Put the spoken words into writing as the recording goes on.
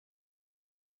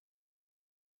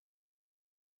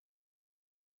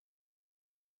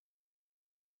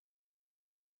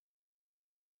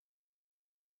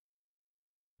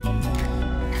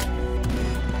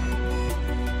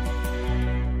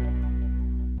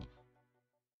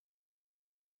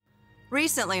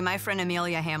Recently, my friend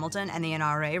Amelia Hamilton and the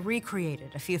NRA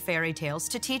recreated a few fairy tales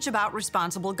to teach about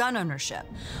responsible gun ownership.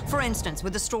 For instance,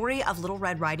 would the story of Little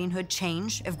Red Riding Hood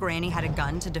change if Granny had a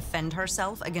gun to defend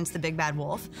herself against the big bad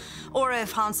wolf? Or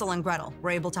if Hansel and Gretel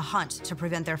were able to hunt to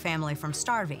prevent their family from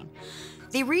starving?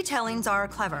 The retellings are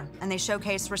clever, and they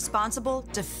showcase responsible,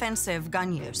 defensive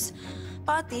gun use.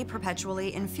 But the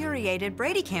perpetually infuriated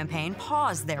Brady Campaign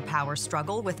paused their power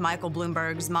struggle with Michael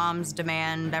Bloomberg's Moms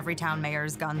Demand Every Town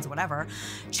Mayor's Guns Whatever,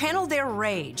 channeled their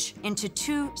rage into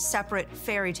two separate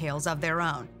fairy tales of their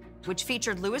own, which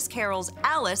featured Lewis Carroll's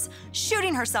Alice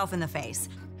shooting herself in the face,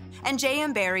 and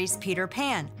J.M. Barrie's Peter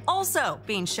Pan also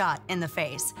being shot in the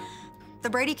face. The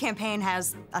Brady Campaign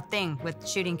has a thing with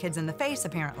shooting kids in the face,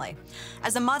 apparently.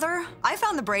 As a mother, I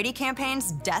found the Brady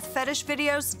Campaign's death fetish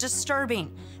videos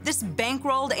disturbing. This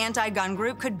bankrolled anti-gun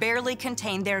group could barely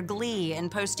contain their glee in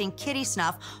posting kitty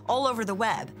snuff all over the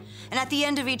web. And at the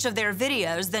end of each of their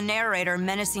videos, the narrator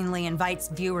menacingly invites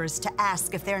viewers to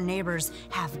ask if their neighbors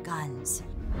have guns.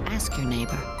 Ask your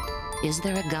neighbor, is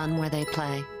there a gun where they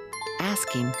play?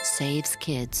 Asking saves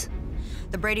kids.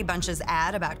 The Brady Bunch's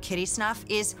ad about kitty snuff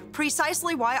is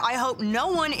precisely why I hope no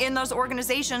one in those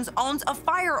organizations owns a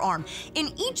firearm.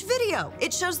 In each video,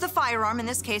 it shows the firearm, in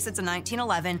this case it's a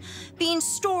 1911, being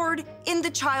stored in the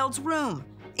child's room.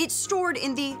 It's stored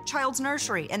in the child's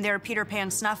nursery in their Peter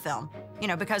Pan snuff film. You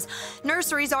know, because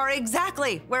nurseries are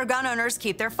exactly where gun owners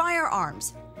keep their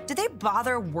firearms. Did they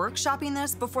bother workshopping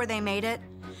this before they made it?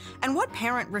 And what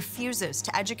parent refuses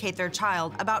to educate their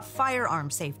child about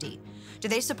firearm safety? Do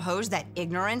they suppose that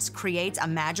ignorance creates a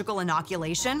magical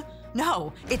inoculation?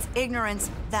 No, it's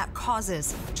ignorance that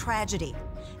causes tragedy.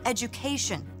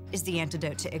 Education is the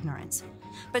antidote to ignorance.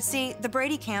 But see, the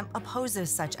Brady camp opposes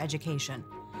such education.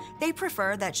 They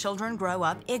prefer that children grow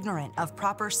up ignorant of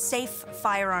proper, safe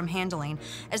firearm handling,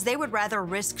 as they would rather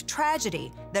risk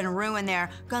tragedy than ruin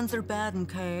their guns are bad and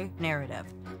okay narrative.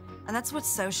 And that's what's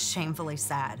so shamefully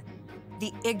sad.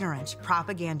 The ignorant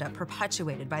propaganda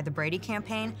perpetuated by the Brady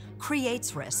Campaign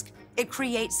creates risk. It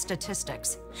creates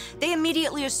statistics. They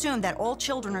immediately assume that all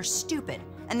children are stupid,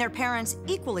 and their parents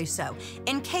equally so,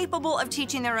 incapable of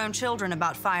teaching their own children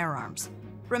about firearms.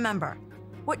 Remember,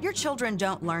 what your children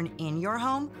don't learn in your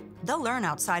home, they'll learn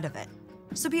outside of it.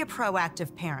 So be a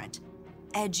proactive parent.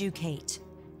 Educate.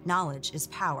 Knowledge is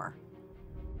power.